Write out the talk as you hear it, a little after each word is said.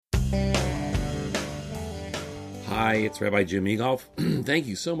Hi, it's Rabbi Jim Eagolf. Thank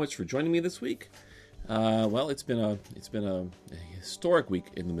you so much for joining me this week. Well, it's been a historic week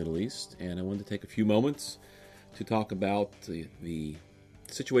in the Middle East, and I wanted to take a few moments to talk about the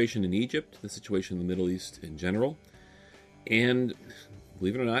situation in Egypt, the situation in the Middle East in general, and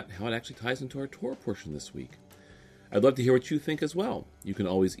believe it or not, how it actually ties into our Torah portion this week. I'd love to hear what you think as well. You can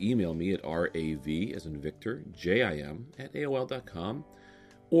always email me at rav, as in Victor, JIM, at AOL.com,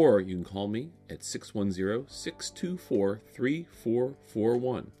 or you can call me at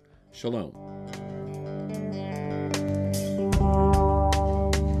 610-624-3441. Shalom.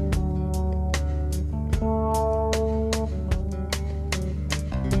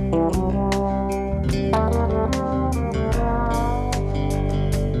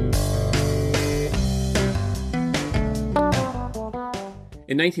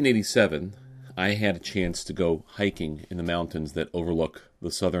 In 1987, I had a chance to go hiking in the mountains that overlook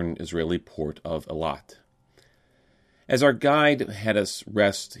the southern Israeli port of Eilat. As our guide had us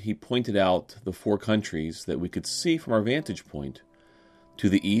rest, he pointed out the four countries that we could see from our vantage point. To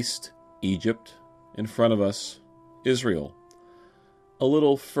the east, Egypt. In front of us, Israel. A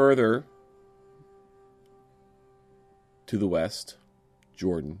little further to the west,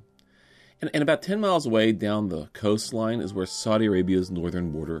 Jordan. And about 10 miles away down the coastline is where Saudi Arabia's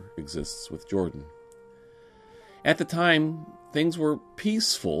northern border exists with Jordan. At the time, things were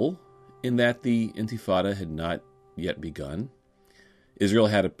peaceful in that the Intifada had not yet begun. Israel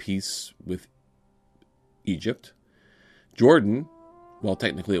had a peace with Egypt. Jordan, while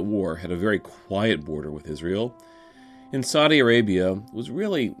technically at war, had a very quiet border with Israel. And Saudi Arabia was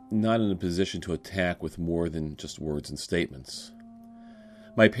really not in a position to attack with more than just words and statements.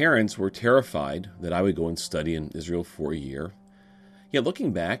 My parents were terrified that I would go and study in Israel for a year. Yet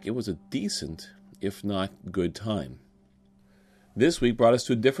looking back, it was a decent, if not good time. This week brought us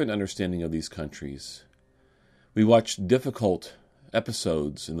to a different understanding of these countries. We watched difficult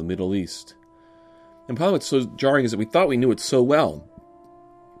episodes in the Middle East. And probably what's so jarring is that we thought we knew it so well.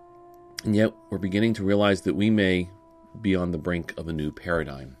 And yet we're beginning to realize that we may be on the brink of a new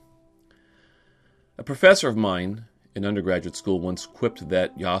paradigm. A professor of mine in undergraduate school once quipped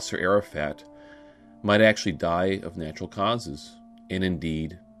that Yasser Arafat might actually die of natural causes, and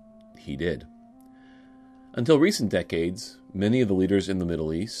indeed, he did. Until recent decades, many of the leaders in the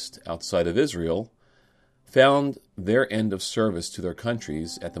Middle East, outside of Israel, found their end of service to their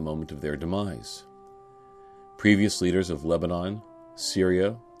countries at the moment of their demise. Previous leaders of Lebanon,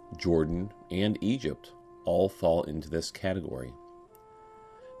 Syria, Jordan, and Egypt all fall into this category.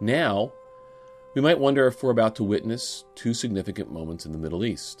 Now, we might wonder if we're about to witness two significant moments in the Middle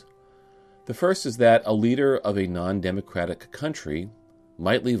East. The first is that a leader of a non-democratic country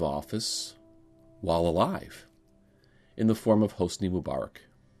might leave office while alive, in the form of Hosni Mubarak.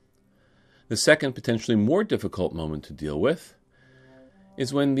 The second, potentially more difficult moment to deal with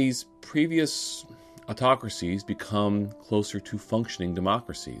is when these previous autocracies become closer to functioning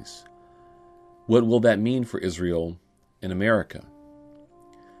democracies. What will that mean for Israel and America?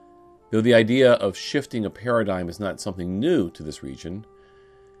 Though the idea of shifting a paradigm is not something new to this region,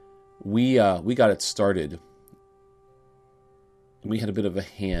 we got it started. We had a bit of a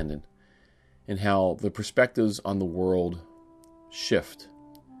hand in how the perspectives on the world shift.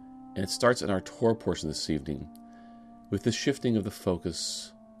 And it starts in our Torah portion this evening with the shifting of the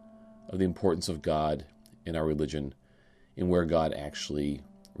focus of the importance of God in our religion and where God actually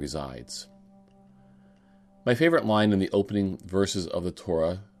resides. My favorite line in the opening verses of the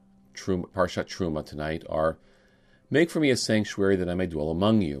Torah, Parshat Truma tonight, are, "Make for me a sanctuary that I may dwell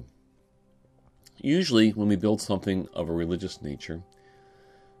among you." Usually, when we build something of a religious nature,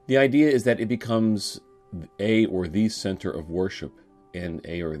 the idea is that it becomes a or the center of worship and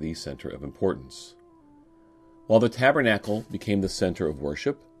a or the center of importance. While the tabernacle became the center of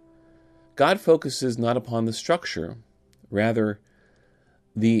worship, God focuses not upon the structure, rather,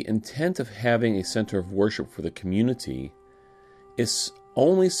 the intent of having a center of worship for the community is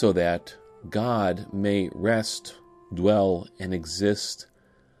only so that God may rest, dwell, and exist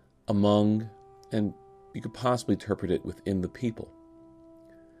among, and you could possibly interpret it within the people.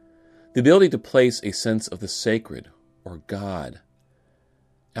 The ability to place a sense of the sacred, or God,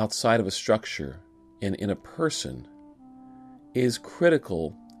 outside of a structure and in a person is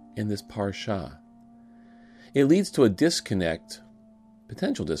critical in this parsha. It leads to a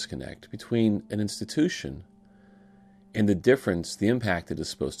potential disconnect between an institution and the impact it is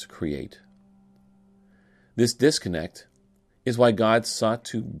supposed to create. This disconnect is why God sought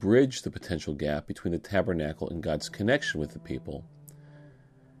to bridge the potential gap between the tabernacle and God's connection with the people.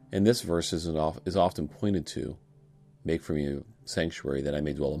 And this verse is often pointed to, "Make for me a sanctuary that I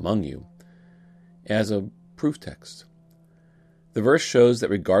may dwell among you," as a proof text. The verse shows that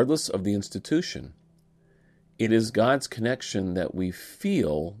regardless of the institution, it is God's connection that we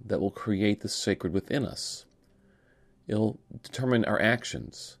feel that will create the sacred within us. It'll determine our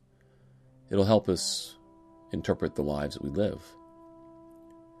actions. It'll help us interpret the lives that we live.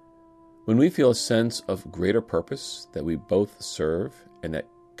 When we feel a sense of greater purpose that we both serve and that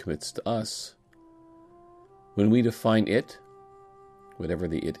commits to us, when we define it, whatever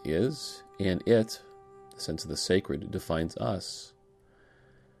the it is, and it, the sense of the sacred, defines us,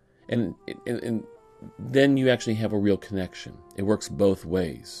 and then you actually have a real connection. It works both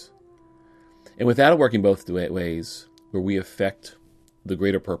ways. And without it working both ways, where we affect the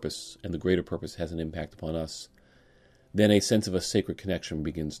greater purpose, and the greater purpose has an impact upon us, then a sense of a sacred connection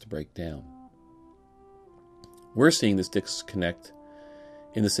begins to break down. We're seeing this disconnect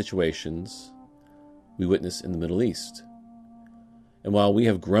in the situations we witness in the Middle East. And while we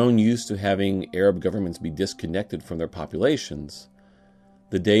have grown used to having Arab governments be disconnected from their populations,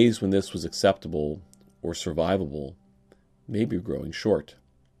 the days when this was acceptable or survivable may be growing short.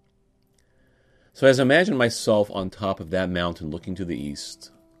 So as I imagine myself on top of that mountain looking to the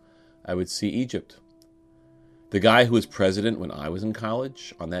east, I would see Egypt. The guy who was president when I was in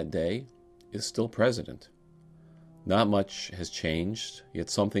college on that day is still president. Not much has changed,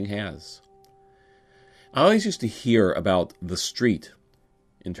 yet something has. I always used to hear about the street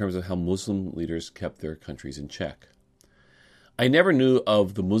in terms of how Muslim leaders kept their countries in check. I never knew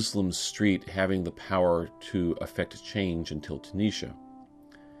of the Muslim street having the power to affect change until Tunisia.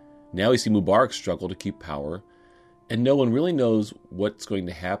 Now we see Mubarak struggle to keep power, and no one really knows what's going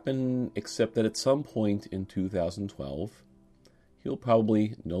to happen except that at some point in 2012, he'll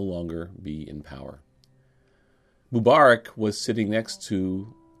probably no longer be in power. Mubarak was sitting next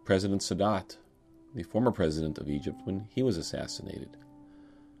to President Sadat, the former president of Egypt, when he was assassinated.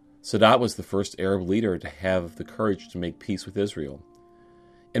 Sadat was the first Arab leader to have the courage to make peace with Israel,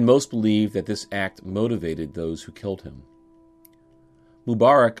 and most believe that this act motivated those who killed him.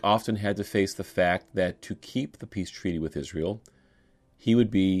 Mubarak often had to face the fact that to keep the peace treaty with Israel, he would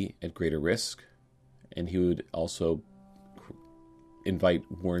be at greater risk, and he would also invite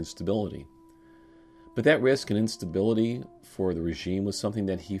war instability. But that risk and instability for the regime was something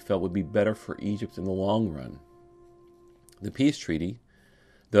that he felt would be better for Egypt in the long run. The peace treaty,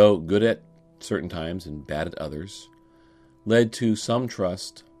 though good at certain times and bad at others, led to some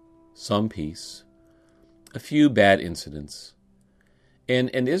trust, some peace, a few bad incidents. And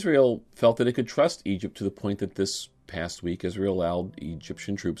Israel felt that it could trust Egypt to the point that this past week Israel allowed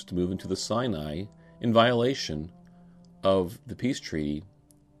Egyptian troops to move into the Sinai in violation of the peace treaty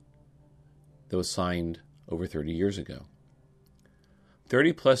that was signed over 30 years ago.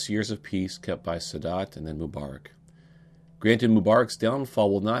 30 plus years of peace kept by Sadat and then Mubarak. Granted, Mubarak's downfall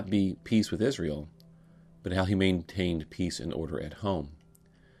will not be peace with Israel, but how he maintained peace and order at home.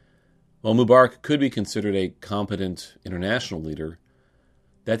 While Mubarak could be considered a competent international leader,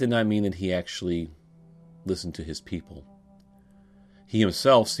 that did not mean that he actually listened to his people. He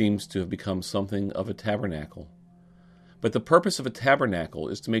himself seems to have become something of a tabernacle. But the purpose of a tabernacle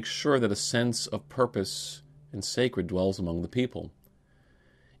is to make sure that a sense of purpose and sacred dwells among the people.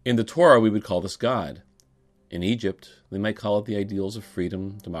 In the Torah, we would call this God. In Egypt, they might call it the ideals of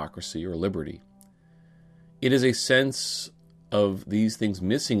freedom, democracy, or liberty. It is a sense of these things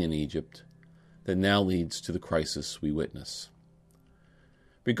missing in Egypt that now leads to the crisis we witness.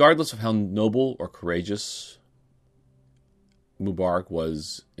 Regardless of how noble or courageous Mubarak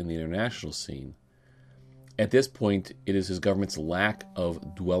was in the international scene, at this point it is his government's lack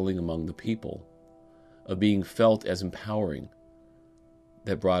of dwelling among the people, of being felt as empowering,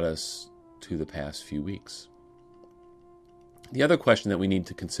 that brought us to the past few weeks. The other question that we need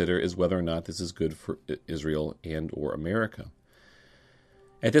to consider is whether or not this is good for Israel and or America.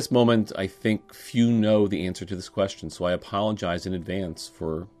 At this moment, I think few know the answer to this question, so I apologize in advance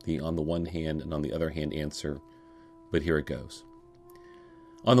for the on the one hand and on the other hand answer, but here it goes.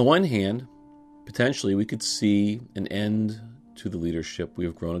 On the one hand, potentially we could see an end to the leadership we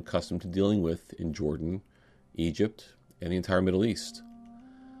have grown accustomed to dealing with in Jordan, Egypt, and the entire Middle East.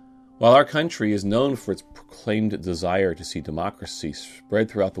 While our country is known for its proclaimed desire to see democracy spread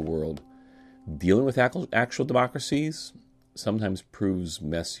throughout the world, dealing with actual democracies sometimes proves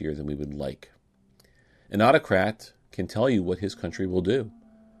messier than we would like. An autocrat can tell you what his country will do.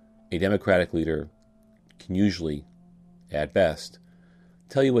 A democratic leader can usually, at best,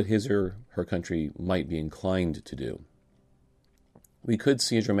 tell you what his or her country might be inclined to do. We could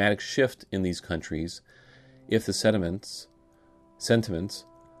see a dramatic shift in these countries if the sentiments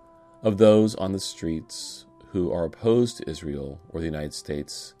of those on the streets who are opposed to Israel or the United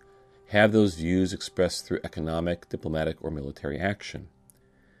States have those views expressed through economic, diplomatic, or military action.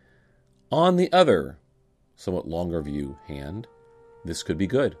 On the other, somewhat longer view hand, this could be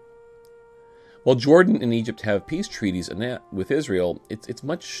good. While Jordan and Egypt have peace treaties with Israel, it's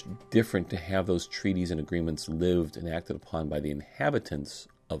much different to have those treaties and agreements lived and acted upon by the inhabitants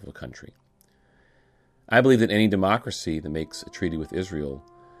of a country. I believe that any democracy that makes a treaty with Israel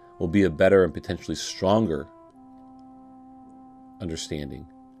will be a better and potentially stronger understanding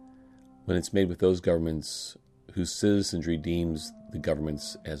when it's made with those governments whose citizenry deems the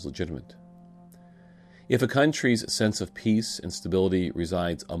governments as legitimate. If a country's sense of peace and stability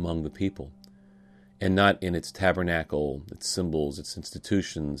resides among the people, and not in its tabernacle, its symbols, its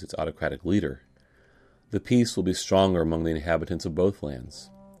institutions, its autocratic leader, the peace will be stronger among the inhabitants of both lands.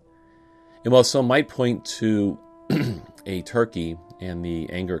 And while some might point to a Turkey and the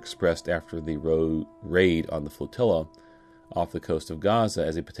anger expressed after the raid on the flotilla off the coast of Gaza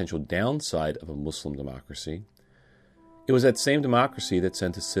as a potential downside of a Muslim democracy, it was that same democracy that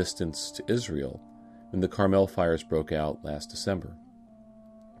sent assistance to Israel when the Carmel fires broke out last December.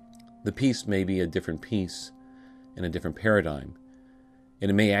 The peace may be a different peace and a different paradigm,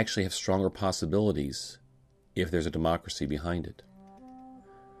 and it may actually have stronger possibilities if there's a democracy behind it.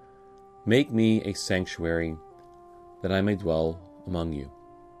 Make me a sanctuary that I may dwell among you.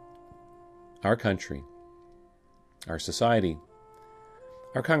 Our country, our society,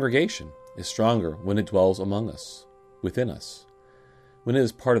 our congregation is stronger when it dwells among us, within us, when it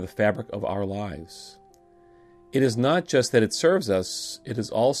is part of the fabric of our lives. It is not just that it serves us, it is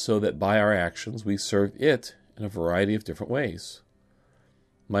also that by our actions we serve it in a variety of different ways.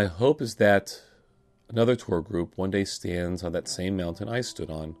 My hope is that another tour group one day stands on that same mountain I stood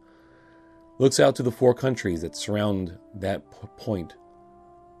on, looks out to the 4 countries that surround that point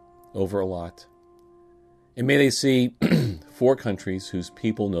over a lot, and may they see 4 countries whose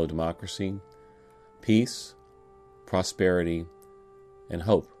people know democracy, peace, prosperity, and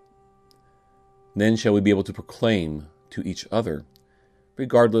hope. Then shall we be able to proclaim to each other,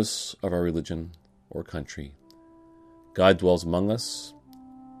 regardless of our religion or country, God dwells among us,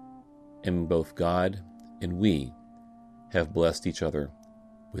 and both God and we have blessed each other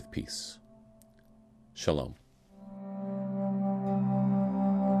with peace. Shalom.